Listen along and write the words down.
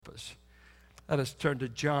Let us turn to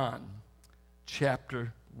John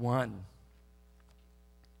chapter 1.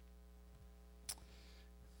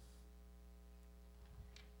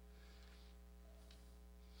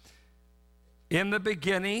 In the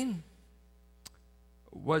beginning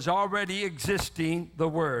was already existing the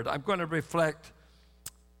Word. I'm going to reflect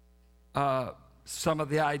some of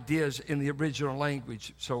the ideas in the original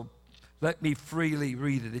language, so let me freely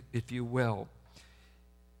read it, if you will.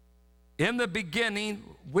 In the beginning,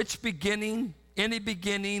 which beginning? Any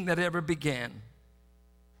beginning that ever began.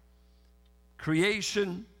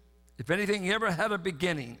 Creation, if anything ever had a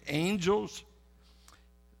beginning, angels,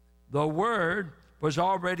 the Word was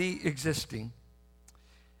already existing.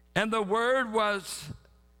 And the Word was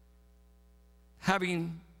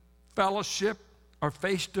having fellowship or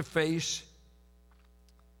face-to-face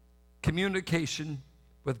communication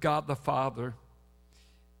with God the Father.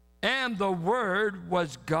 And the Word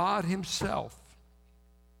was God Himself.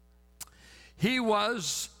 He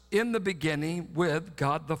was in the beginning with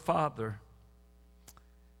God the Father.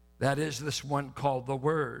 That is this one called the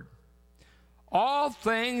Word. All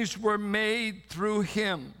things were made through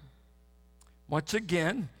Him. Once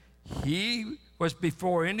again, He was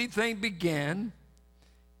before anything began,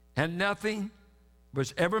 and nothing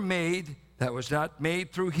was ever made that was not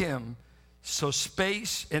made through Him. So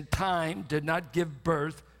space and time did not give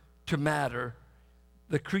birth to matter.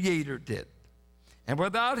 The Creator did. And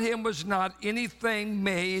without Him was not anything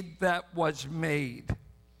made that was made.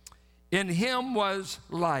 In Him was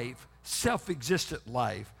life, self-existent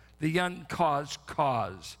life, the uncaused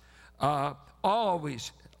cause,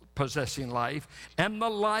 always possessing life, and the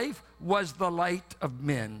life was the light of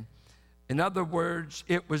men. In other words,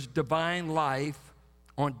 it was divine life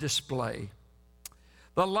on display.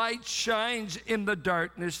 The light shines in the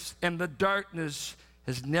darkness, and the darkness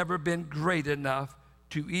has never been great enough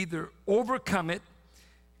to either overcome it,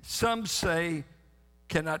 some say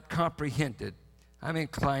cannot comprehend it. I'm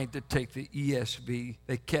inclined to take the ESV.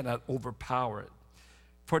 They cannot overpower it.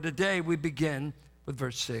 For today we begin with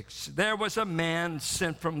verse 6. There was a man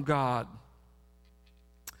sent from God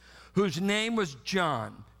whose name was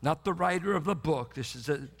John, not the writer of the book. This is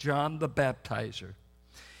John the Baptizer.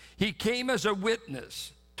 He came as a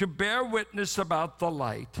witness to bear witness about the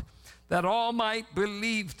light, that all might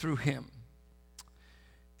believe through him.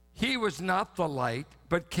 He was not the light,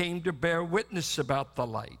 but came to bear witness about the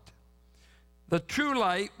light. The true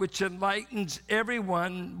light, which enlightens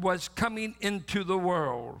everyone, was coming into the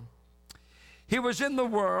world. He was in the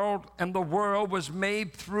world, and the world was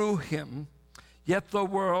made through him, yet the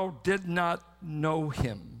world did not know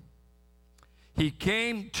him. He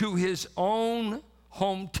came to his own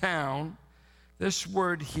hometown. This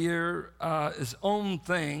word here is own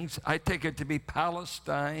things. I take it to be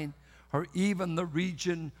Palestine or even the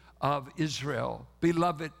region of Israel,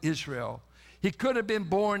 beloved Israel. He could have been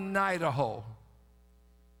born in Idaho.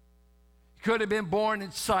 He could have been born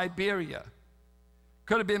in Siberia.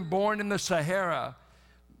 Could have been born in the Sahara.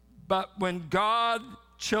 But when God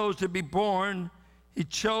chose to be born, He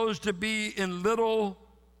chose to be in little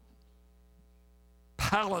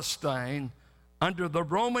Palestine under the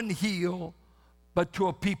Roman heel, but to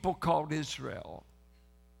a people called Israel.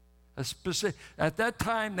 At that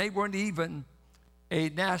time, they weren't even a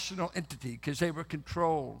national entity because they were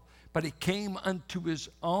controlled. But He came unto His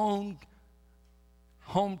own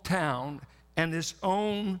hometown, and His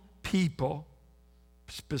own people,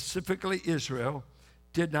 specifically Israel,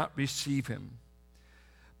 did not receive Him.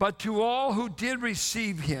 But to all who did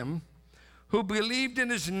receive Him, who believed in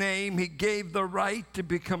His name, He gave the right to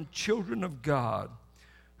become children of God,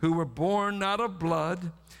 who were born not of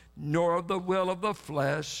blood, nor of the will of the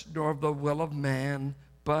flesh, nor of the will of man,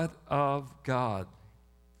 but of God.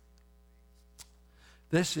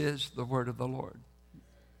 This is the word of the Lord.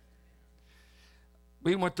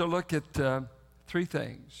 We want to look at three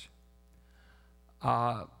things.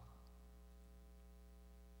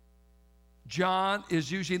 John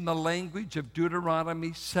is using the language of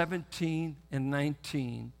Deuteronomy 17 and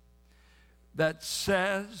 19 that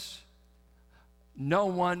says no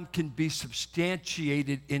one can be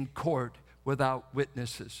substantiated in court without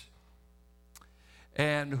witnesses.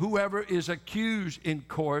 And whoever is accused in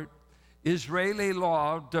court, Israeli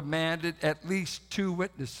law demanded at least 2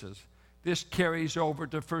 witnesses. This carries over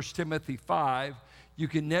to 1 Timothy 5. You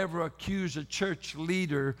can never accuse a church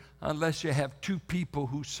leader unless you have 2 people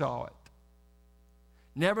who saw it.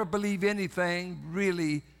 Never believe anything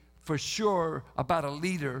really for sure about a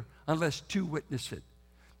leader unless 2 witness it.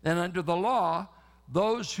 And under the law,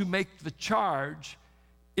 those who make the charge,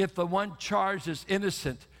 if the one charged is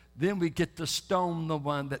innocent, then we get to stone the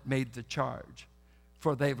one that made the charge,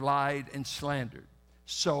 for they've lied and slandered.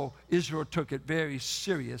 So Israel took it very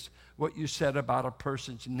serious, what you said about a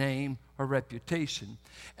person's name or reputation.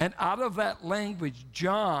 And out of that language,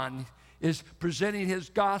 John is presenting his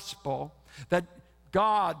gospel that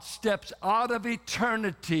God steps out of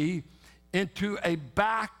eternity into a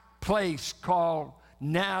back place called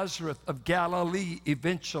Nazareth of Galilee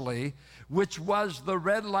eventually, which was the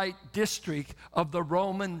red light district of the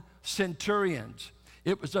Roman centurions.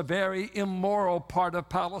 It was a very immoral part of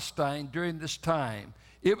Palestine during this time.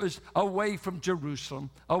 It was away from Jerusalem,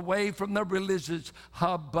 away from the religious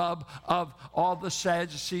hubbub of all the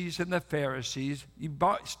Sadducees and the Pharisees. He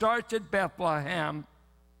starts at Bethlehem.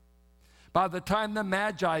 By the time the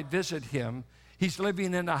Magi visit him, he's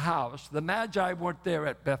living in a house. The Magi weren't there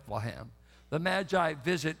at Bethlehem. The Magi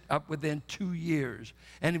visit up within 2 years,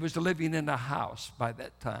 and he was living in a house by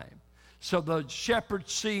that time. So the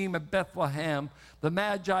shepherds see him at Bethlehem. The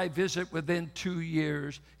Magi visit within 2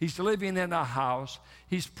 years. He's living in a house.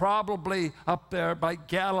 He's probably up there by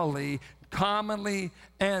Galilee, commonly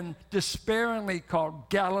and despairingly called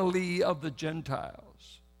Galilee of the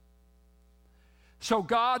Gentiles. So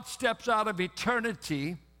God steps out of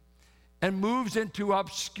eternity and moves into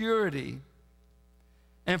obscurity.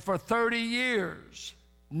 And for 30 years,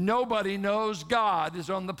 nobody knows God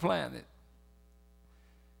is on the planet.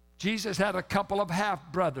 Jesus had a couple of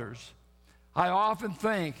half-brothers. I often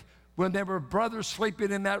think when there were brothers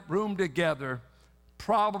sleeping in that room together,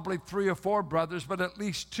 probably 3 or 4 brothers, but at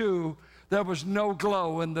least 2, there was no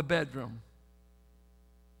glow in the bedroom.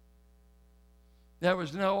 There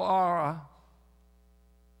was no aura.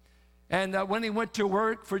 And when he went to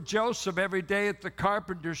work for Joseph every day at the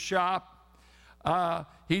carpenter's shop,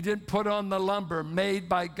 he didn't put on the lumber made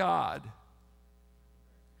by God.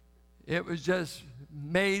 It was just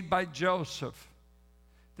made by Joseph.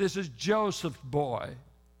 This is Joseph's boy.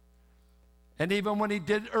 And even when he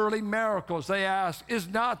did early miracles, they asked, is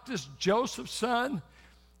not this Joseph's son?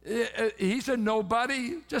 He's a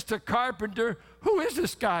nobody, just a carpenter. Who is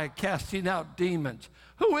this guy casting out demons?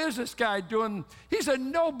 Who is this guy doing? He's a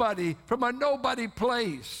nobody from a nobody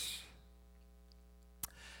place.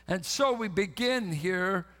 And so we begin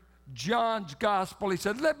here, John's gospel. He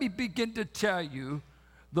said, let me begin to tell you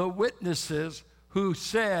the witnesses who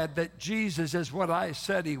said that Jesus is what I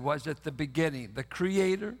said he was at the beginning, the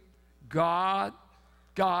Creator, God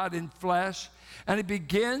in flesh. And he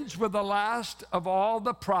begins with the last of all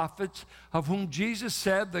the prophets, of whom Jesus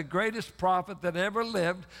said the greatest prophet that ever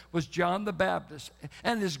lived was John the Baptist.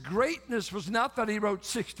 And his greatness was not that he wrote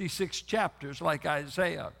 66 chapters like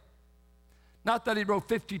Isaiah, not that he wrote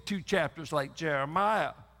 52 chapters like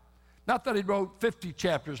Jeremiah, not that he wrote 50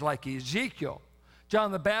 chapters like Ezekiel.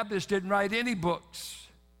 John the Baptist didn't write any books,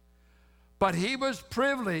 but he was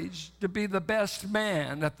privileged to be the best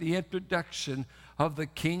man at the introduction of the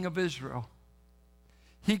King of Israel.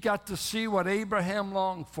 He got to see what Abraham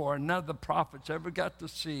longed for, and none of the prophets ever got to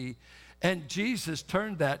see. And Jesus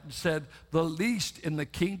turned that and said, the least in the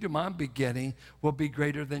kingdom I'm beginning will be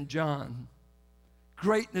greater than John.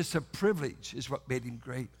 Greatness of privilege is what made him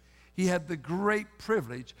great. He had the great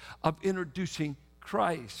privilege of introducing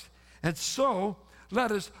Christ. And so,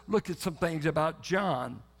 let us look at some things about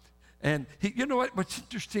John. And you know what's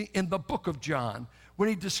interesting? In the book of John, when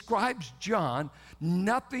he describes John,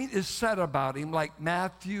 nothing is said about him like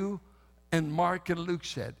Matthew and Mark and Luke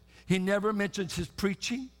said. He never mentions his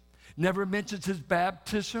preaching, never mentions his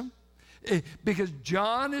baptism, because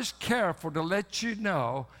John is careful to let you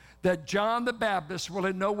know that John the Baptist will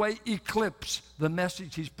in no way eclipse the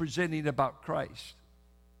message he's presenting about Christ.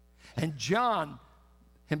 And John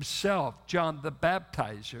himself, John the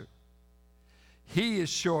Baptizer, he is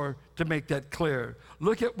sure to make that clear.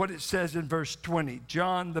 Look at what it says in verse 20,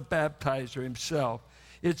 John the Baptizer himself.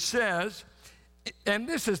 It says, and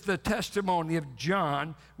this is the testimony of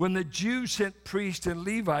John, when the Jews sent priests and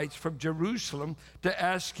Levites from Jerusalem to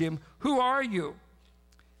ask him, who are you?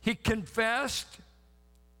 He confessed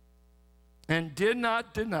and did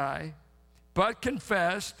not deny, but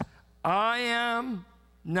confessed, I am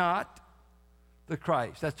not the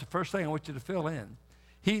Christ. That's the first thing I want you to fill in.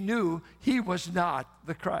 He knew he was not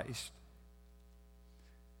the Christ.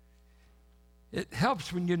 It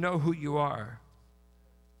helps when you know who you are.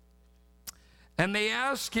 And they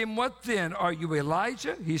asked him, what then? Are you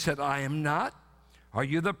Elijah? He said, I am not. Are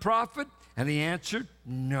you the prophet? And he answered,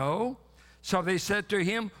 no. So they said to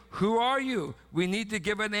him, who are you? We need to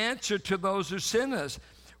give an answer to those who sent us.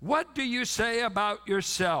 What do you say about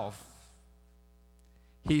yourself?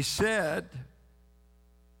 He said,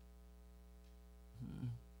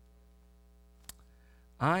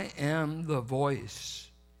 I am the voice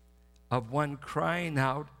of one crying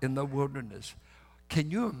out in the wilderness. can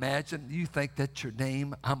you imagine you think that's your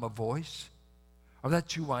name, I'm a voice? Or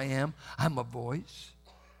that's who I am, I'm a voice?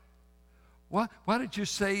 Why don't you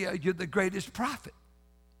say you're the greatest prophet?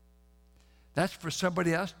 That's for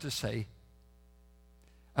somebody else to say.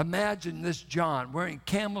 Imagine this John wearing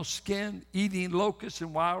camel skin, eating locusts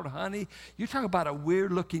and wild honey. You're talking about a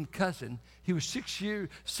weird-looking cousin. He was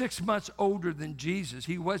 6 months older than Jesus.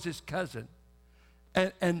 He was his cousin.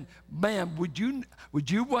 And man, would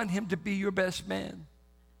you want him to be your best man?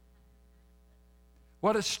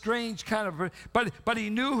 What a strange kind of, but he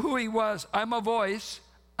knew who he was. I'm a voice.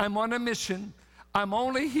 I'm on a mission. I'm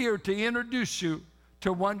only here to introduce you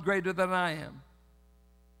to one greater than I am.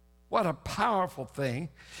 What a powerful thing.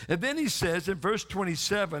 And then he says in verse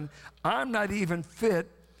 27, I'm not even fit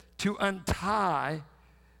to untie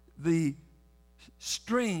the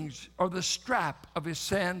strings or the strap of his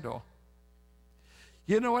sandal.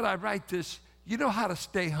 You know what? I write this. You know how to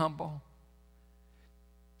stay humble?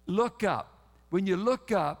 Look up. When you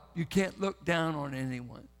look up, you can't look down on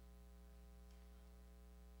anyone.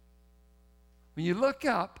 When you look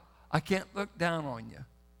up, I can't look down on you.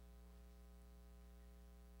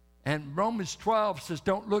 And Romans 12 says,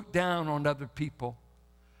 don't look down on other people.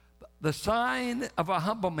 The sign of a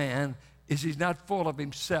humble man is he's not full of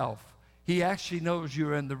himself. He actually knows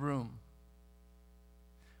you're in the room.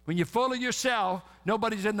 When you're full of yourself,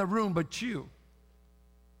 nobody's in the room but you.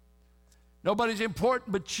 Nobody's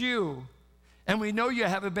important but you. And we know you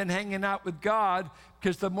haven't been hanging out with God,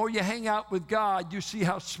 because the more you hang out with God, you see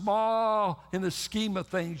how small in the scheme of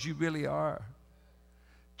things you really are.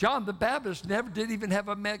 John the Baptist never did even have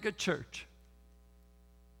a mega church.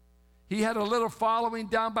 He had a little following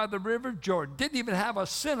down by the river Jordan. Didn't even have a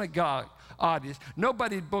synagogue audience.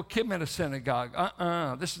 Nobody'd book him in a synagogue.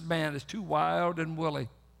 This man is too wild and woolly.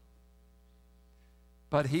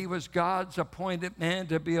 But he was God's appointed man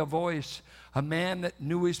to be a voice, a man that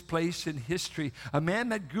knew his place in history, a man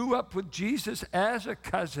that grew up with Jesus as a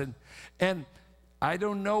cousin. And I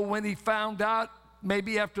don't know when he found out,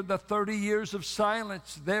 maybe after the 30 years of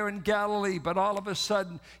silence there in Galilee, but all of a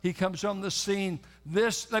sudden he comes on the scene.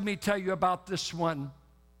 Let me tell you about this one.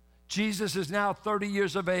 Jesus is now 30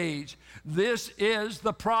 years of age. This is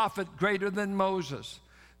the prophet greater than Moses.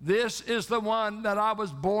 This is the one that I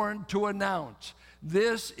was born to announce.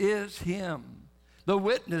 This is him. The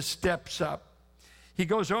witness steps up. He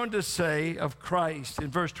goes on to say of Christ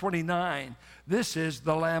in verse 29, this is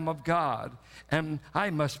the Lamb of God. And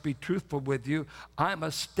I must be truthful with you. I'm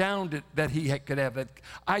astounded that he could have it.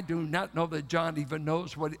 I do not know that John even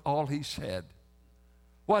knows all he said.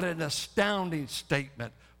 What an astounding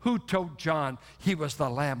statement. Who told John he was the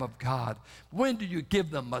Lamb of God? When do you give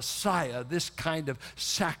the Messiah this kind of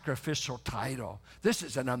sacrificial title? This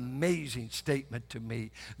is an amazing statement to me.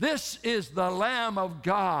 This is the Lamb of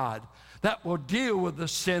God that will deal with the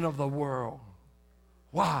sin of the world.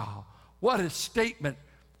 Wow, what a statement.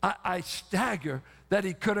 I stagger that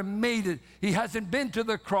he could have made it. He hasn't been to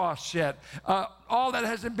the cross yet. All that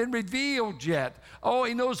hasn't been revealed yet. Oh,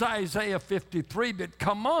 he knows Isaiah 53, but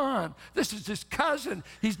come on. This is his cousin.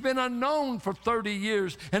 He's been unknown for 30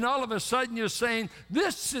 years. And all of a sudden you're saying,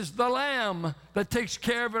 this is the Lamb that takes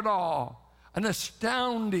care of it all. An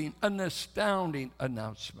astounding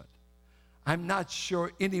announcement. I'm not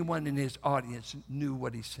sure anyone in his audience knew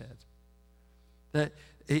what he said. That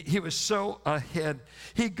he was so ahead.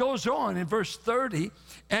 He goes on in verse 30,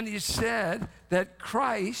 and he said that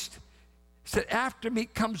Christ said, after me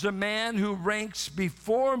comes a man who ranks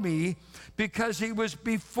before me because he was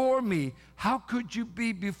before me. How could you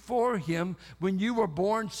be before him when you were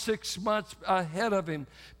born 6 months ahead of him?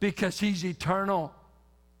 Because he's eternal.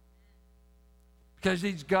 Because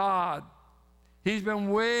he's God. He's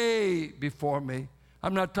been way before me.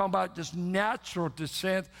 I'm not talking about just natural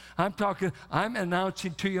descent. I'm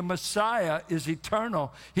announcing to you Messiah is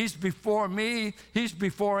eternal. He's before me. He's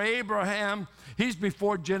before Abraham. He's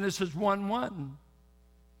before Genesis 1:1.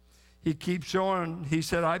 He keeps on. He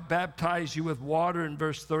said, I baptize you with water in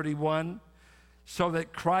verse 31 so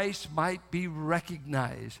that Christ might be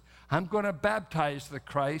recognized. I'm going to baptize the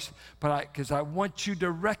Christ, because I want you to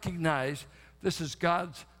recognize this is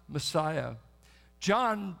God's Messiah.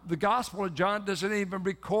 John, the Gospel of John doesn't even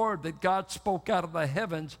record that God spoke out of the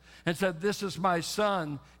heavens and said, this is my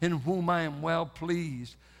Son in whom I am well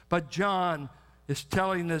pleased. But John is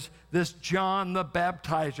telling us this John the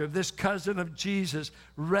Baptizer, this cousin of Jesus,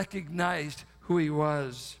 recognized who he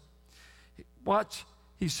was. Watch,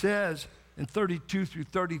 he says in 32 through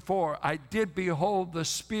 34, I did behold the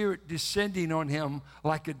Spirit descending on him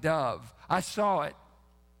like a dove. I saw it.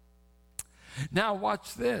 Now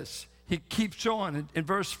watch this. He keeps on. In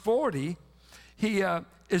verse 40, he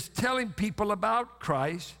is telling people about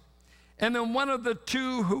Christ. And then one of the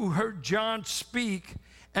two who heard John speak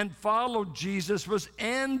and followed Jesus was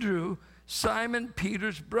Andrew, Simon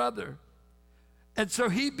Peter's brother. And so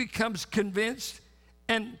he becomes convinced,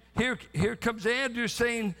 and here comes Andrew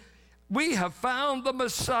saying, we have found the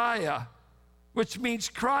Messiah, which means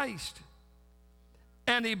Christ.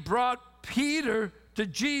 And he brought Peter to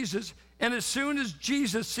Jesus, and as soon as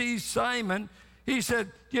Jesus sees Simon, he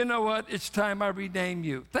said, you know what, it's time I rename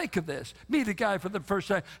you. Think of this. Meet a guy for the first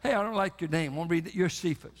time. Hey, I don't like your name. We'll read it. You're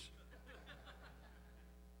Cephas.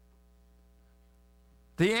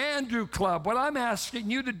 The Andrew Club. What I'm asking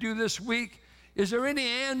you to do this week, is there any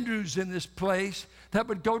Andrews in this place that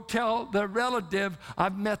would go tell their relative,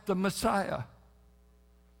 I've met the Messiah?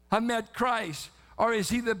 I've met Christ. Or is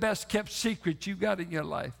he the best kept secret you got in your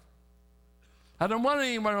life? I don't want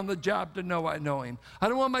anyone on the job to know I know him. I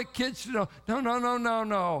don't want my kids to know.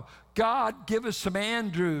 No. God, give us some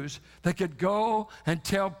Andrews that could go and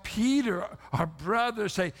tell Peter, our brother,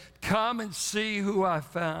 say, come and see who I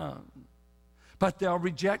found. But they'll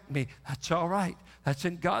reject me. That's all right. That's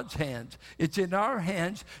in God's hands. It's in our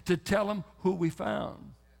hands to tell them who we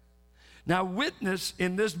found. Now, witness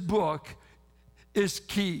in this book is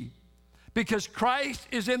key because Christ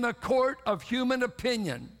is in the court of human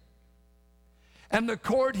opinion. And the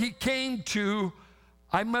court he came to,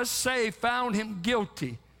 I must say, found him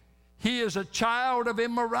guilty. He is a child of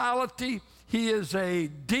immorality. He is a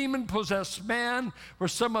demon-possessed man, where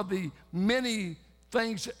some of the many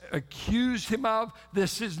things accused him of.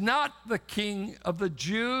 This is not the King of the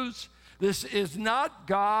Jews. This is not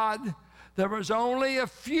God. There was only a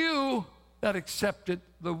few that accepted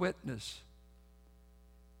the witness.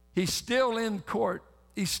 He's still in court.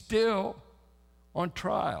 He's still on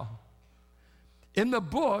trial. In the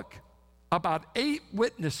book, about 8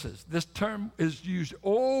 witnesses. This term is used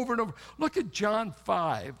over and over. Look at John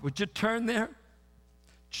 5. Would you turn there?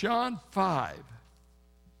 John 5.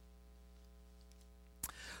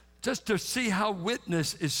 Just to see how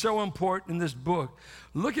witness is so important in this book.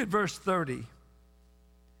 Look at verse 30.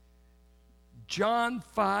 John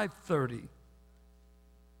 5:30.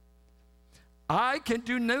 I can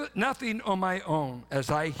do nothing on my own. As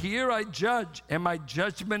I hear, I judge, and my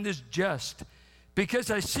judgment is just.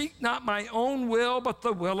 Because I seek not my own will, but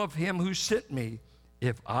the will of him who sent me.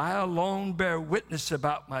 If I alone bear witness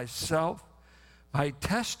about myself, my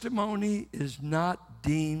testimony is not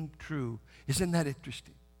deemed true. Isn't that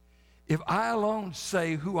interesting? If I alone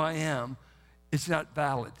say who I am, it's not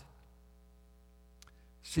valid.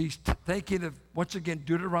 See, he's thinking of, once again,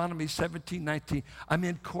 Deuteronomy 17:19. I'm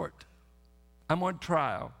in court. I'm on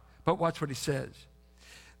trial. But watch what he says.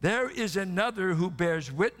 There is another who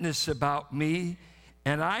bears witness about me,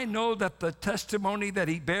 and I know that the testimony that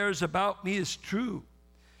he bears about me is true.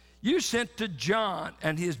 You sent to John,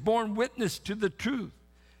 and he has borne witness to the truth.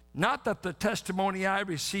 Not that the testimony I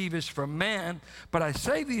receive is from man, but I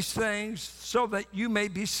say these things so that you may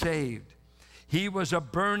be saved. He was a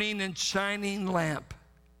burning and shining lamp,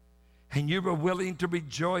 and you were willing to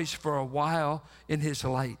rejoice for a while in his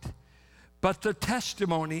light. But the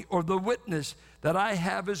testimony or the witness that I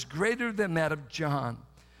have is greater than that of John.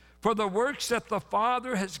 For the works that the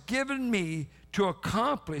Father has given me to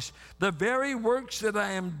accomplish, the very works that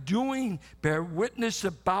I am doing bear witness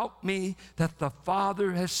about me that the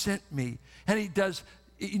Father has sent me. And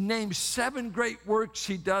he names 7 great works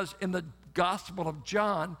he does in the Gospel of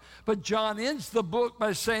John. But John ends the book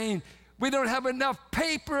by saying, we don't have enough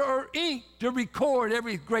paper or ink to record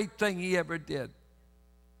every great thing he ever did.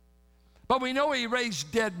 But we know he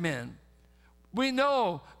raised dead men. We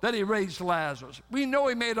know that he raised Lazarus. We know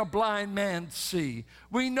he made a blind man see.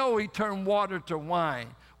 We know he turned water to wine.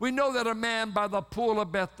 We know that a man by the pool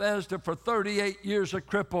of Bethesda for 38 years, a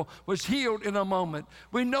cripple, was healed in a moment.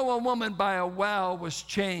 We know a woman by a well was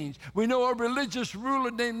changed. We know a religious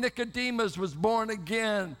ruler named Nicodemus was born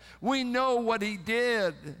again. We know what he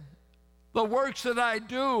did. The works that I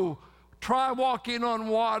do, try walking on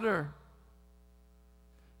water.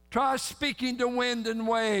 Try speaking to wind and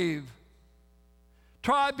wave.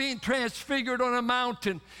 Try being transfigured on a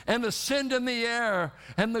mountain and ascend in the air,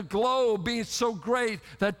 and the glow being so great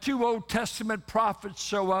that 2 Old Testament prophets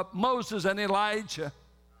show up, Moses and Elijah.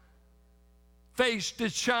 Face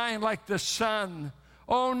did shine like the sun.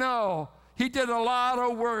 Oh no, he did a lot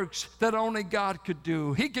of works that only God could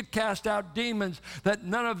do. He could cast out demons that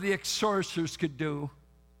none of the sorcerers could do.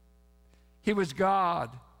 He was God.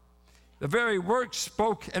 The very works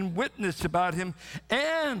spoke and witnessed about him.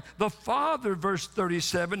 And the Father, verse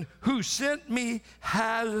 37, who sent me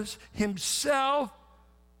has himself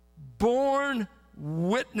borne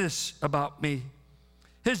witness about me.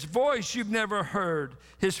 His voice you've never heard,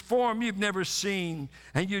 his form you've never seen,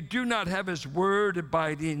 and you do not have his word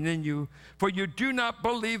abiding in you, for you do not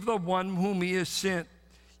believe the one whom he has sent.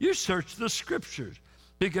 You search the scriptures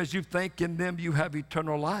because you think in them you have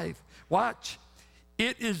eternal life. Watch.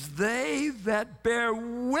 It is they that bear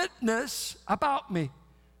witness about me.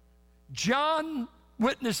 John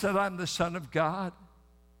witnessed that I'm the Son of God.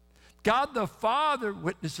 God the Father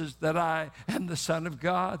witnesses that I am the Son of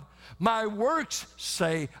God. My works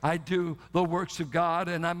say I do the works of God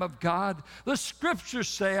and I'm of God. The scriptures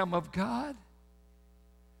say I'm of God.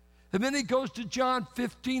 And then he goes to John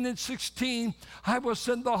 15 and 16. I will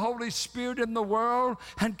send the Holy Spirit in the world,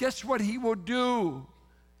 and guess what he will do?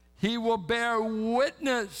 He will bear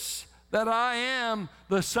witness that I am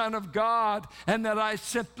the Son of God and that I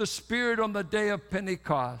sent the Spirit on the day of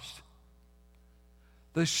Pentecost.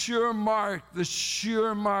 The sure mark, the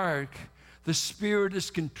Spirit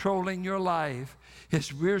is controlling your life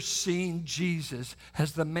is we're seeing Jesus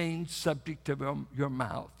as the main subject of your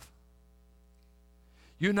mouth.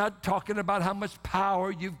 You're not talking about how much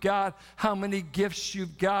power you've got, how many gifts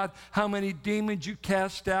you've got, how many demons you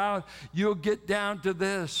cast out. You'll get down to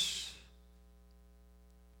this.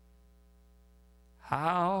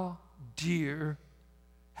 How dear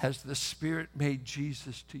has the Spirit made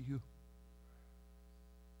Jesus to you?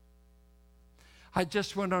 I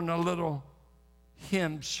just went on a little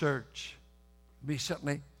hymn search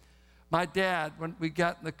recently. My dad, when we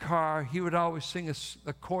got in the car, he would always sing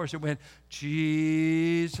a chorus that went,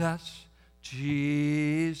 Jesus,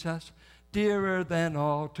 Jesus, dearer than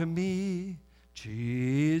all to me.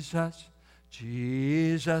 Jesus,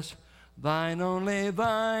 Jesus, thine only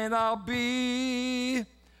thine I'll be.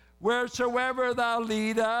 Wheresoever thou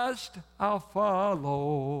leadest, I'll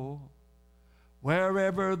follow.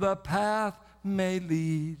 Wherever the path may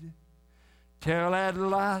lead, till at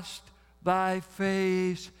last thy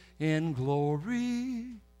face in glory,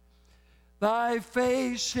 thy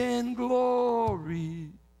face in glory,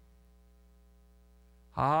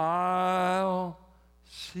 I'll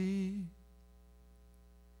see.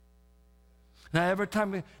 Now, every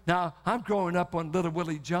time I'm growing up on Little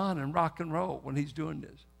Willie John and rock and roll when he's doing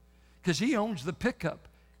this, because he owns the pickup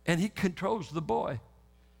and he controls the boy.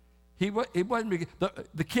 It wasn't,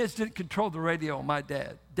 the kids didn't control the radio on my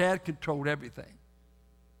dad. Dad controlled everything.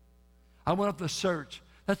 I went up to search.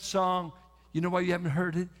 That song, you know why you haven't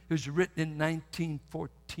heard it? It was written in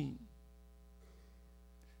 1914.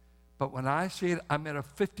 But when I see it, I'm in a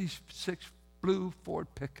 56 blue Ford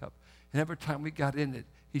pickup. And every time we got in it,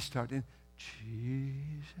 he started,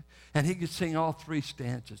 Jesus. And he could sing all three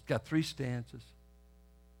stanzas. Got three stanzas.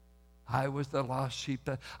 I was the lost sheep.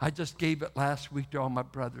 I just gave it last week to all my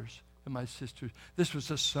brothers and my sisters. This was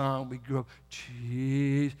a song we grew up.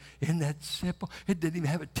 Jeez, isn't that simple? It didn't even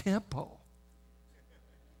have a tempo.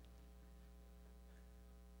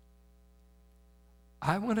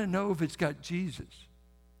 I want to know if it's got Jesus.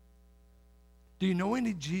 Do you know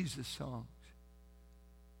any Jesus songs?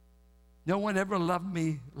 No one ever loved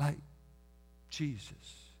me like Jesus.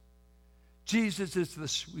 Jesus is the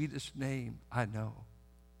sweetest name I know.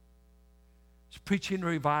 I was preaching a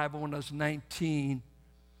revival when I was 19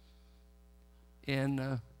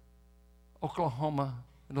 in Oklahoma,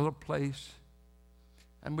 in a little place.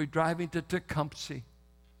 And we're driving to Tecumseh.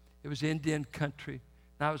 It was Indian country.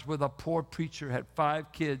 And I was with a poor preacher, had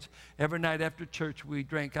 5 kids. Every night after church, we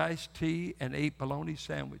drank iced tea and ate bologna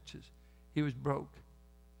sandwiches. He was broke.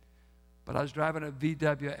 But I was driving a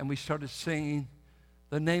VW, and we started singing,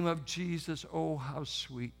 the name of Jesus, oh, how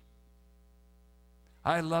sweet.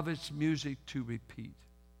 I love its music to repeat.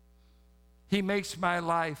 He makes my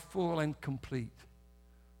life full and complete.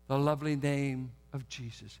 The lovely name of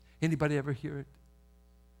Jesus. Anybody ever hear it?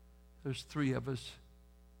 There's 3 of us.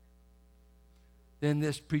 Then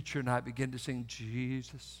this preacher and I began to sing,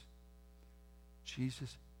 Jesus,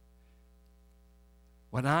 Jesus.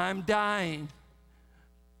 When I'm dying,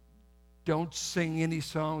 don't sing any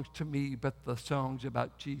songs to me but the songs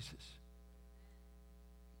about Jesus.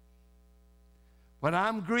 When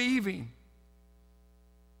I'm grieving,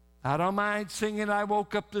 I don't mind singing I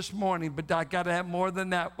woke up this morning, but I got to have more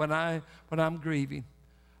than that when I'm grieving.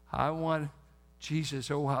 I want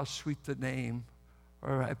Jesus, oh, how sweet the name.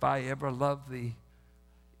 Or if I ever love thee,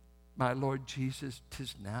 my Lord Jesus,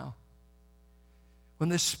 'tis now. When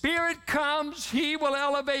the Spirit comes, he will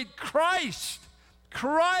elevate Christ.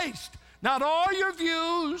 Christ. Not all your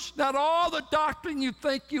views, not all the doctrine you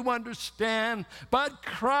think you understand, but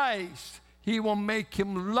Christ. He will make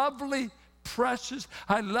him lovely, precious.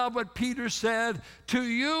 I love what Peter said. To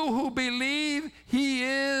you who believe, he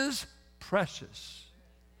is precious.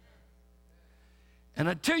 And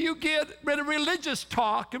until you get rid of religious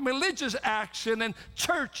talk and religious action and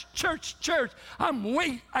church,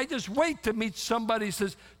 I just wait to meet somebody who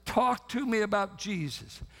says, talk to me about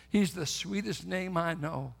Jesus. He's the sweetest name I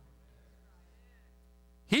know.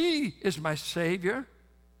 He is my Savior.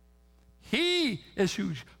 He is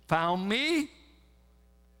who found me.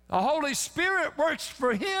 The Holy Spirit works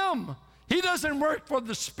for him. He doesn't work for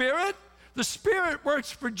the Spirit. The Spirit works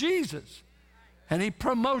for Jesus. And he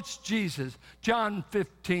promotes Jesus. John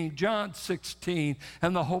 15, John 16,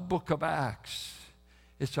 and the whole book of Acts.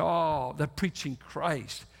 It's all the preaching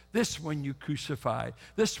Christ. This one you crucified.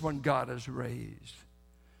 This one God has raised.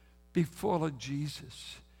 Be full of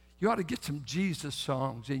Jesus. You ought to get some Jesus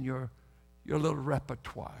songs in your little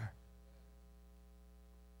repertoire.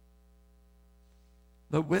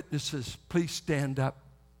 The witnesses, please stand up.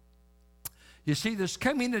 You see, there's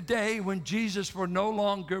coming a day when Jesus will no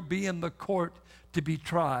longer be in the court to be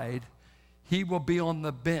tried. He will be on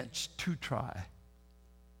the bench to try.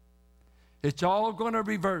 It's all going to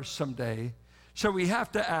reverse someday. So we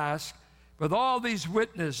have to ask, with all these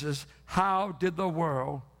witnesses, how did the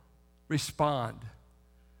world respond?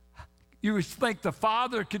 You think the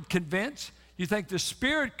Father could convince? You think the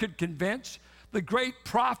Spirit could convince? The great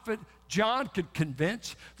prophet John could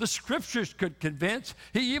convince. The Scriptures could convince.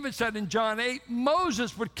 He even said in John 8,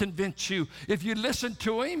 Moses would convince you if you listen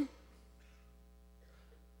to him.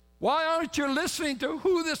 Why aren't you listening to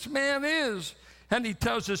who this man is? And he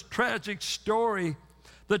tells this tragic story.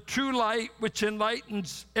 The true light which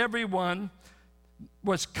enlightens everyone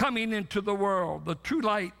was coming into the world. The true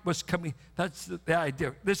light was coming. That's the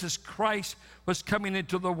idea. This is Christ was coming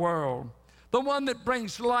into the world. The one that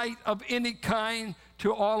brings light of any kind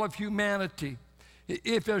to all of humanity.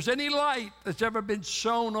 If there's any light that's ever been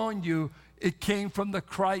shone on you, it came from the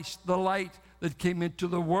Christ, the light that came into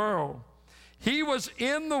the world. He was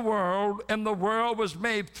in the world, and the world was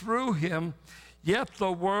made through him, yet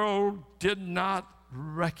the world did not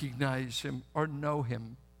recognize him or know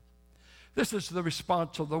him. This is the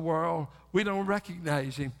response of the world. We don't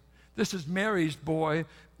recognize him. This is Mary's boy,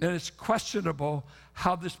 and it's questionable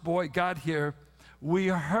how this boy got here.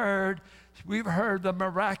 We've heard the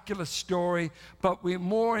miraculous story, but we're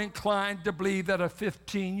more inclined to believe that a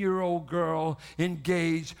 15-year-old girl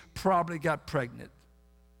engaged probably got pregnant.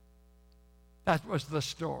 That was the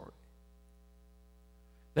story.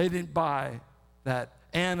 They didn't buy that.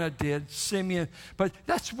 Anna did, Simeon, but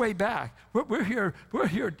that's way back. We're here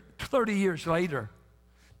 30 years later.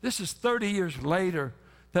 This is 30 years later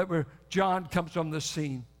that John comes on the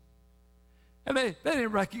scene. And they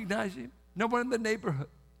didn't recognize him. No one in the neighborhood.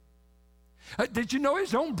 Did you know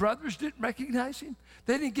his own brothers didn't recognize him?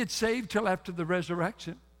 They didn't get saved till after the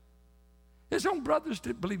resurrection. His own brothers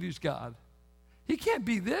didn't believe he was God. He can't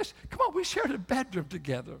be this. Come on, we shared a bedroom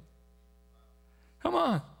together. Come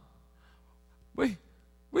on. We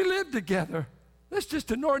lived together. That's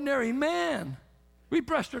just an ordinary man. We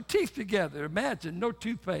brushed our teeth together. Imagine, no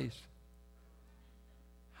toothpaste.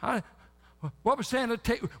 What was Santa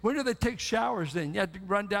take? When did they take showers then? You had to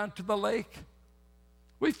run down to the lake.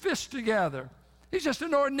 We fished together. He's just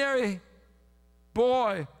an ordinary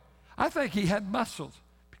boy. I think he had muscles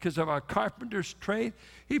because of our carpenter's trade.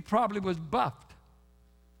 He probably was buffed.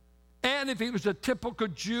 And if he was a typical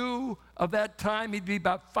Jew of that time, he'd be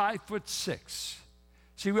about 5'6".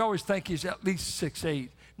 See, we always think he's at least 6'8".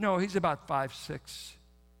 No, he's about 5'6".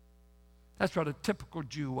 That's what a typical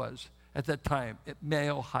Jew was at that time, at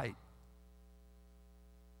male height.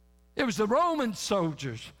 It was the Roman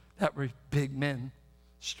soldiers that were big men,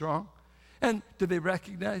 strong. And did they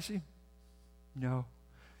recognize him? No.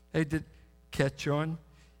 They did catch on.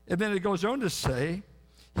 And then it goes on to say,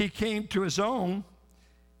 he came to his own,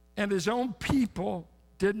 and his own people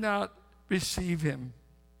did not receive him.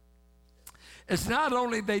 It's not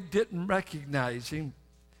only they didn't recognize him,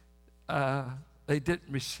 they didn't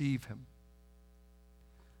receive him.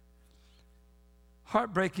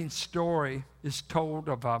 Heartbreaking story is told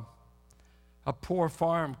of a poor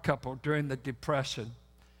farm couple during the Depression.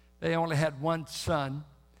 They only had one son,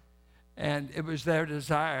 and it was their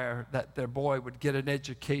desire that their boy would get an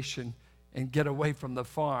education and get away from the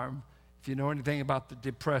farm. If you know anything about the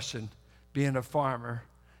Depression, being a farmer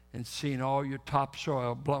and seeing all your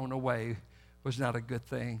topsoil blown away was not a good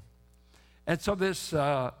thing. And so this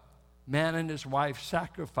man and his wife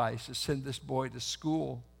sacrificed to send this boy to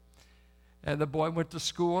school. And the boy went to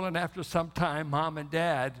school, and after some time, mom and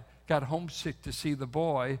dad got homesick to see the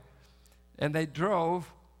boy, and they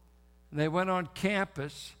drove, and they went on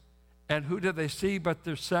campus, and who did they see but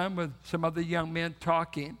their son with some other young men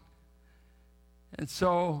talking? And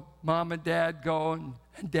so mom and dad go, and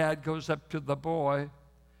dad goes up to the boy,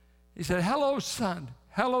 He said, hello, son.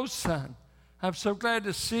 Hello, son. I'm so glad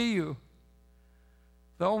to see you.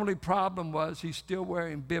 The only problem was he's still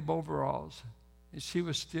wearing bib overalls, and she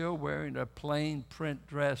was still wearing a plain print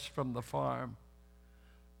dress from the farm.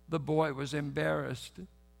 The boy was embarrassed,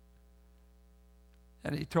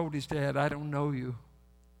 and he told his dad, I don't know you.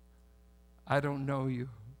 I don't know you.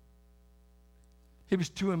 He was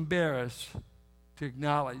too embarrassed to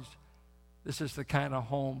acknowledge this is the kind of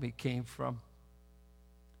home he came from.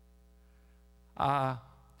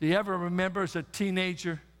 Do you ever remember as a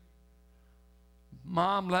teenager,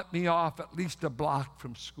 Mom let me off at least a block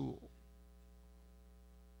from school?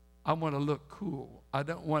 I want to look cool. I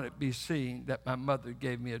don't want it to be seen that my mother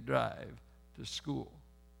gave me a drive to school.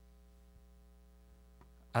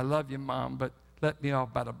 I love you, Mom, but let me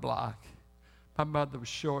off about a block. My mother was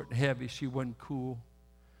short and heavy. She wasn't cool.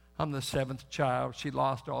 I'm the 7th child. She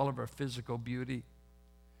lost all of her physical beauty.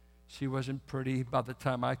 She wasn't pretty by the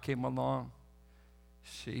time I came along.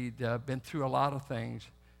 She'd been through a lot of things.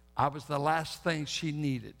 I was the last thing she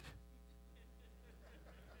needed.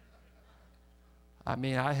 I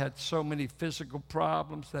mean, I had so many physical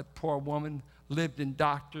problems. That poor woman lived in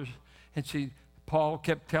doctors, and Paul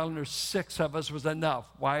kept telling her 6 of us was enough.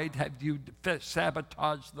 Why have you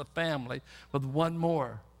sabotaged the family with one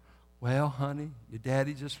more? Well, honey, your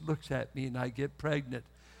daddy just looks at me and I get pregnant.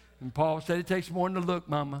 And Paul said, it takes more than a look,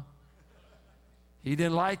 Mama. He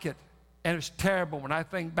didn't like it. And it was terrible. When I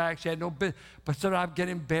think back, she had no business. But so I'd get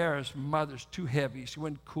embarrassed. My mother's too heavy. She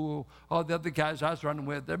wasn't cool. All the other guys I was running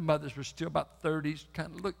with, their mothers were still about 30s,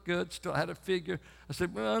 kind of looked good, still had a figure. I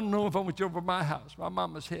said, well, I don't know if I want you over my house. My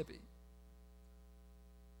mama's heavy.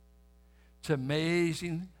 It's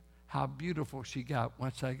amazing how beautiful she got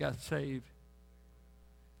once I got saved.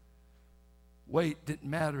 Weight didn't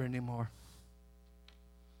matter anymore.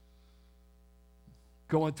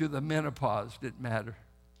 Going through the menopause didn't matter.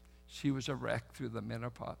 She was a wreck through the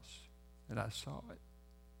menopause, and I saw it.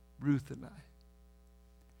 Ruth and I.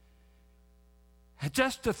 And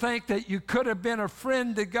just to think that you could have been a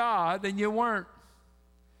friend to God and you weren't.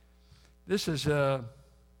 This is a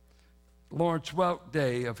Lawrence Welk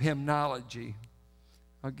Day of hymnology.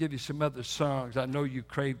 I'll give you some other songs I know you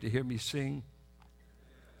crave to hear me sing,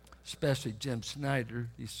 especially Jim Snyder.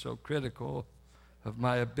 He's so critical of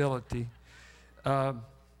my ability.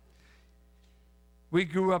 We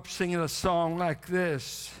grew up singing a song like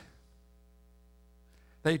this.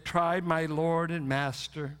 They tried my Lord and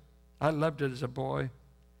Master. I loved it as a boy.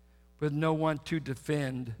 With no one to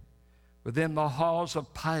defend. Within the halls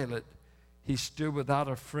of Pilate, he stood without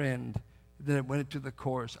a friend. Then it went into the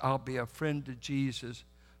chorus. I'll be a friend to Jesus.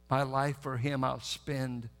 My life for him I'll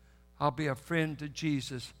spend. I'll be a friend to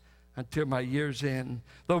Jesus until my year's end.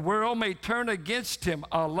 The world may turn against him.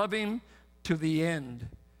 I'll love him to the end.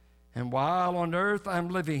 And while on earth I'm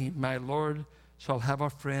living, my Lord shall have a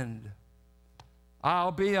friend.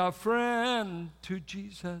 I'll be a friend to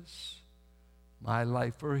Jesus. My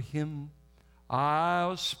life for him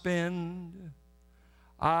I'll spend.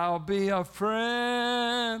 I'll be a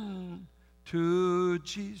friend to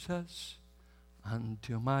Jesus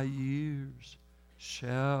until my years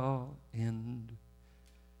shall end.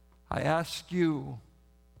 I ask you,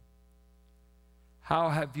 how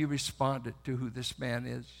have you responded to who this man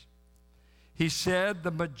is? He said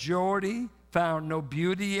the majority found no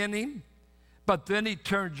beauty in him, but then he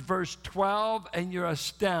turns verse 12 and you're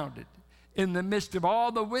astounded. In the midst of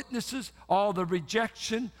all the witnesses, all the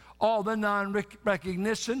rejection, all the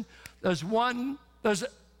non-recognition, there's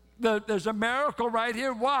a miracle right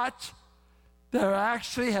here. Watch. There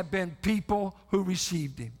actually have been people who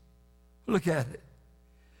received him. Look at it.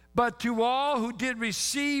 But to all who did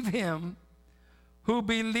receive him, who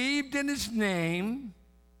believed in his name,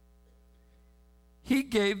 he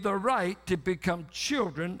gave the right to become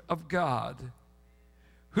children of God,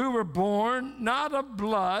 who were born not of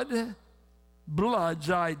blood's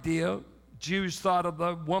ideal. Jews thought of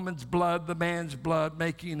the woman's blood, the man's blood,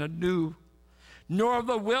 making anew, nor of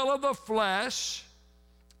the will of the flesh,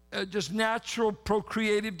 just natural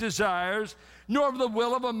procreative desires, nor of the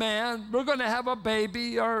will of a man. We're going to have a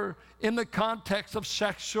baby, or in the context of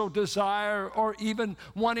sexual desire, or even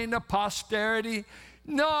wanting a posterity.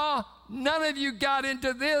 No, none of you got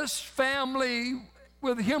into this family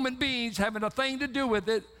with human beings having a thing to do with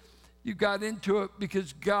it. You got into it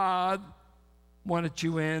because God wanted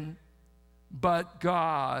you in, but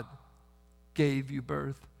God gave you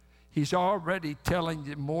birth. He's already telling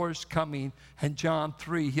you more is coming. In John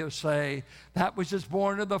 3, he'll say, that which is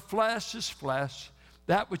born of the flesh is flesh.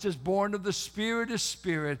 That which is born of the Spirit is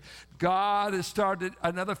spirit. God has started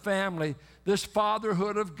another family. This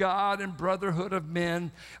fatherhood of God and brotherhood of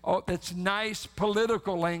men, oh, that's nice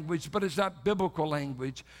political language, but it's not biblical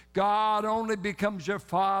language. God only becomes your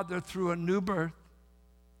father through a new birth.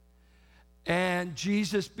 And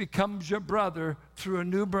Jesus becomes your brother through a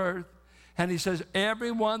new birth. And he says,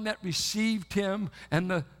 everyone that received him,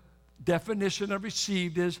 and the definition of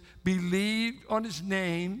received is believed on his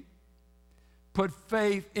name, put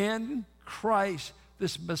faith in Christ,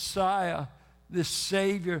 this Messiah, this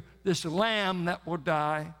Savior, this Lamb that will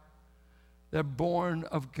die. They're born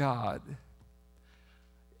of God.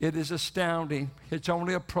 It is astounding. It's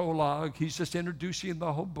only a prologue. He's just introducing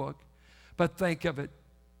the whole book. But think of it.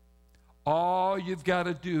 All you've got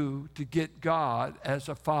to do to get God as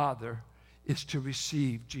a father is to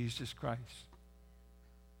receive Jesus Christ.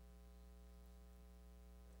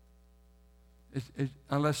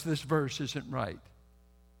 Unless this verse isn't right.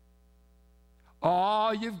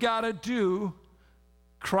 All you've got to do,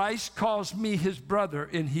 Christ calls me his brother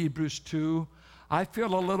in Hebrews 2. I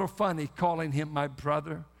feel a little funny calling him my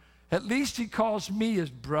brother. At least he calls me his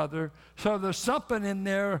brother. So there's something in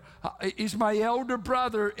there. He's my elder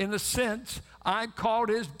brother in a sense. I'm called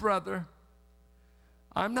his brother.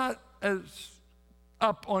 I'm not as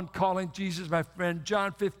up on calling Jesus my friend.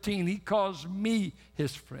 John 15, he calls me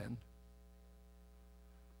his friend.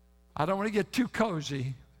 I don't want to get too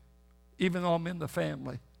cozy, even though I'm in the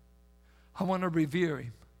family. I want to revere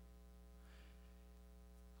him.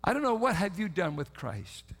 I don't know, what have you done with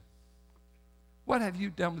Christ? What have you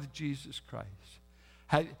done with Jesus Christ?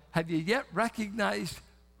 Have you yet recognized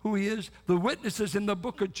who he is? The witnesses in the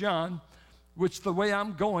book of John, which the way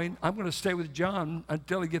I'm going to stay with John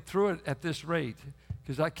until I get through it at this rate,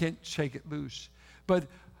 because I can't shake it loose. But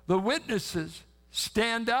the witnesses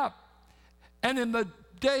stand up. And in the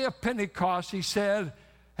day of Pentecost, he said,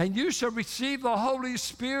 and you shall receive the Holy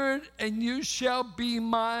Spirit, and you shall be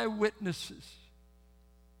my witnesses.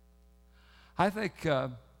 I think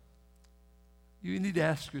you need to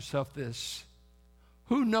ask yourself this.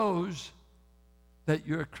 Who knows that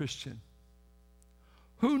you're a Christian?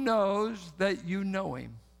 Who knows that you know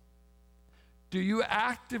him? Do you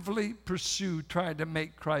actively pursue trying to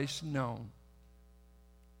make Christ known?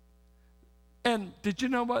 And did you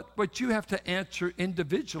know what you have to answer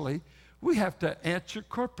individually, we have to answer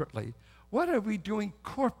corporately. What are we doing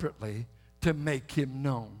corporately to make him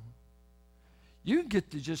known? You can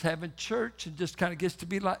get to just having church and just kind of gets to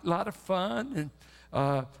be a lot of fun.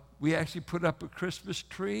 And we actually put up a Christmas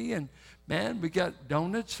tree. And, man, we got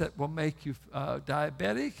donuts that will make you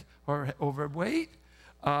diabetic or overweight.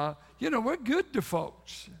 We're good to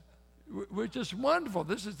folks. We're just wonderful.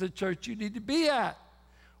 This is the church you need to be at.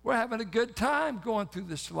 We're having a good time going through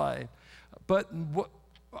this life. But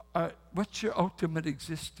what's your ultimate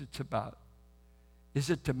existence about? Is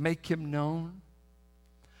it to make him known?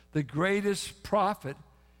 The greatest prophet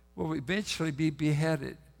will eventually be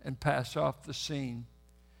beheaded and pass off the scene.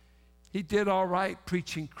 He did all right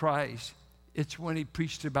preaching Christ. It's when he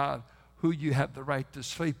preached about who you have the right to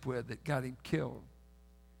sleep with that got him killed.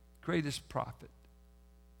 Greatest prophet.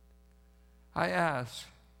 I ask,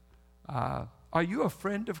 are you a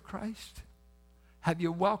friend of Christ? Have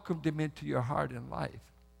you welcomed him into your heart and life?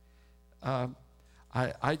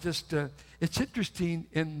 It's interesting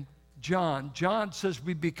in John. John says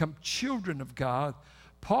we become children of God.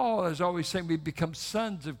 Paul is always saying we become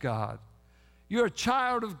sons of God. You're a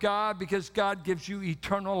child of God because God gives you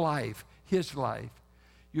eternal life, his life.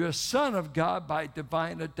 You're a son of God by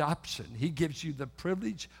divine adoption. He gives you the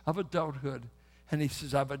privilege of adulthood. And he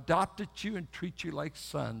says, I've adopted you and treat you like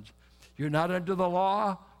sons. You're not under the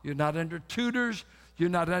law. You're not under tutors. You're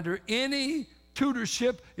not under any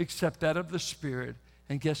tutorship except that of the Spirit.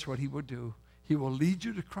 And guess what he will do? He will lead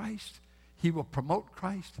you to Christ. He will promote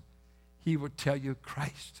Christ. He will tell you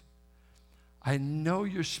Christ. I know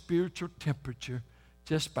your spiritual temperature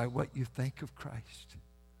just by what you think of Christ.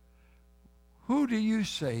 Who do you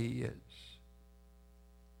say he is?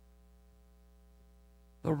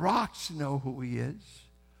 The rocks know who he is.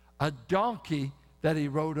 A donkey that he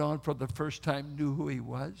rode on for the first time knew who he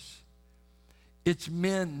was. It's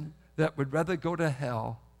men that would rather go to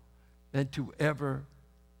hell than to ever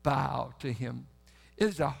bow to him. It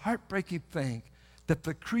is a heartbreaking thing that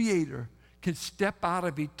the Creator can step out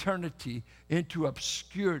of eternity into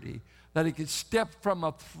obscurity, that he could step from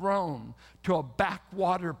a throne to a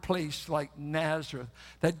backwater place like Nazareth,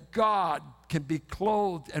 that God can be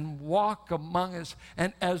clothed and walk among us.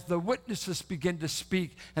 And as the witnesses begin to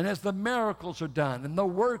speak, and as the miracles are done, and the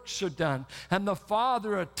works are done, and the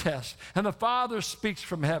Father attests, and the Father speaks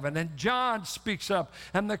from heaven, and John speaks up,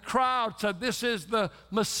 and the crowd said, this is the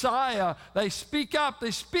Messiah. They speak up,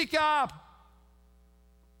 they speak up.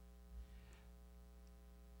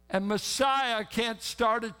 And Messiah can't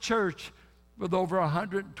start a church with over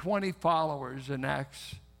 120 followers in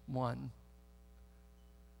Acts 1.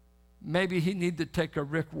 Maybe he needed to take a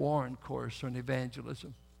Rick Warren course on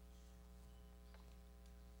evangelism.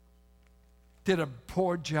 Did a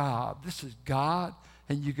poor job. This is God,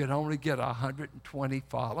 and you could only get 120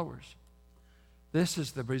 followers. This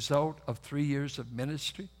is the result of 3 years of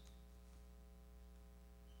ministry.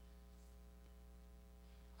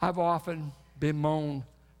 I've often bemoaned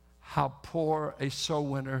how poor a soul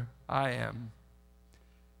winner I am.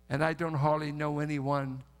 And I don't hardly know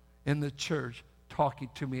anyone in the church talking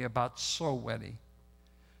to me about soul winning.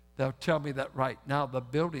 They'll tell me that right now the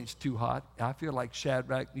building's too hot. I feel like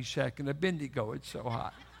Shadrach, Meshach, and Abednego. It's so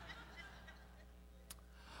hot.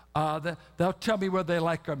 They'll tell me whether they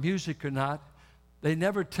like our music or not. They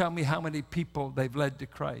never tell me how many people they've led to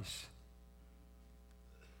Christ.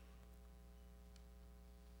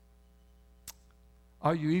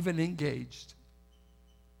 Are you even engaged?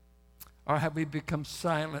 Or have we become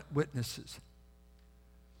silent witnesses?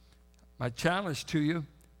 My challenge to you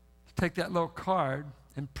is take that little card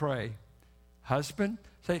and pray. Husband,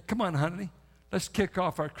 say, come on, honey, let's kick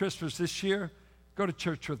off our Christmas this year. Go to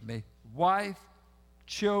church with me. Wife,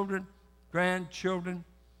 children, grandchildren,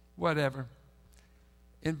 whatever.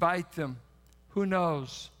 Invite them. Who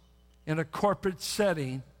knows? In a corporate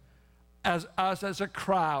setting, as us as a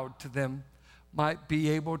crowd to them, might be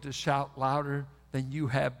able to shout louder than you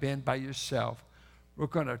have been by yourself. We're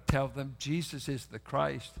going to tell them Jesus is the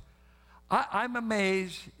Christ. I'm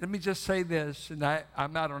amazed. Let me just say this, and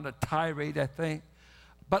I'm not on a tirade, I think,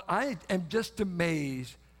 but I am just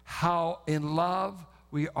amazed how in love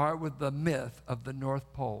we are with the myth of the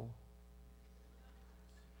North Pole.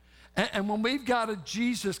 And when we've got a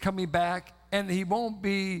Jesus coming back, and he won't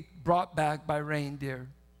be brought back by reindeer.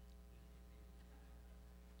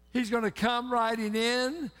 He's going to come riding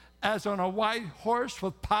in as on a white horse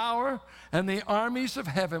with power, and the armies of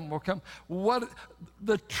heaven will come.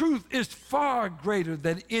 The truth is far greater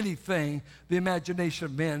than anything, the imagination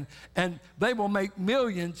of men, and they will make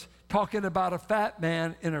millions talking about a fat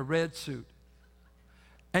man in a red suit.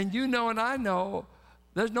 And you know and I know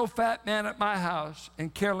there's no fat man at my house,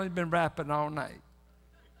 and Carolyn's been rapping all night.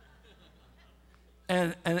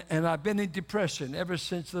 And I've been in depression ever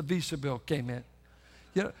since the visa bill came in.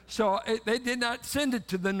 You know, so they did not send it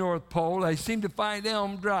to the North Pole. They seemed to find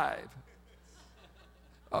Elm Drive.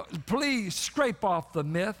 Please scrape off the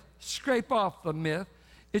myth. Scrape off the myth.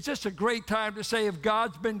 It's just a great time to say, if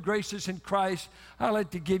God's been gracious in Christ, I'd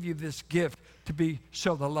like to give you this gift to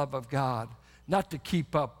show the love of God, not to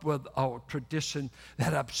keep up with our tradition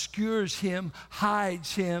that obscures him,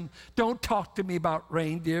 hides him. Don't talk to me about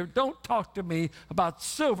reindeer. Don't talk to me about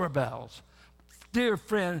silver bells. Dear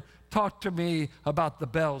friend, talk to me about the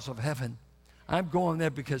bells of heaven. I'm going there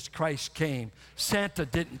because Christ came. Santa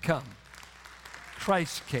didn't come.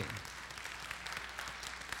 Christ came.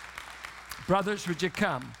 Brothers, would you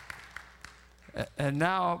come? And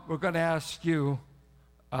now we're going to ask you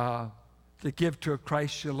to give to a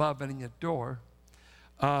Christ you love and adore.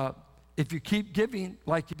 If you keep giving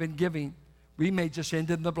like you've been giving, we may just end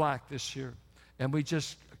in the black this year. And we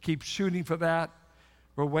just keep shooting for that.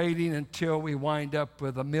 We're waiting until we wind up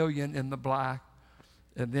with 1 million in the black,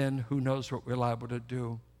 and then who knows what we're liable to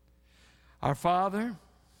do. Our Father,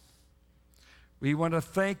 we want to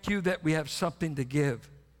thank you that we have something to give.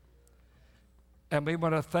 And we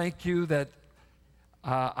want to thank you that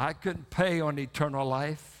I couldn't pay on eternal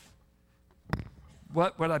life.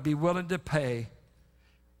 What would I be willing to pay?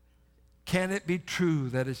 Can it be true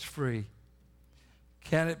that it's free?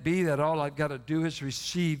 Can it be that all I've got to do is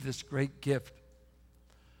receive this great gift?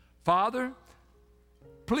 Father,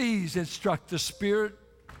 please instruct the Spirit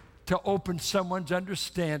to open someone's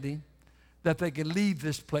understanding that they can leave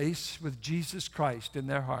this place with Jesus Christ in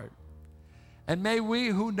their heart. And may we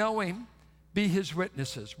who know him be his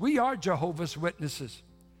witnesses. We are Jehovah's Witnesses.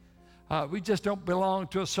 We just don't belong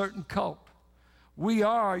to a certain cult. We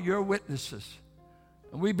are your witnesses.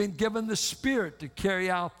 And we've been given the Spirit to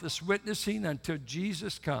carry out this witnessing until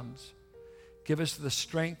Jesus comes. Give us the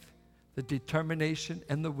strength, the determination,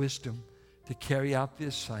 and the wisdom to carry out the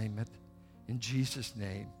assignment. In Jesus'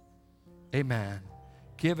 name, amen.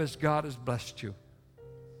 Give as God has blessed you.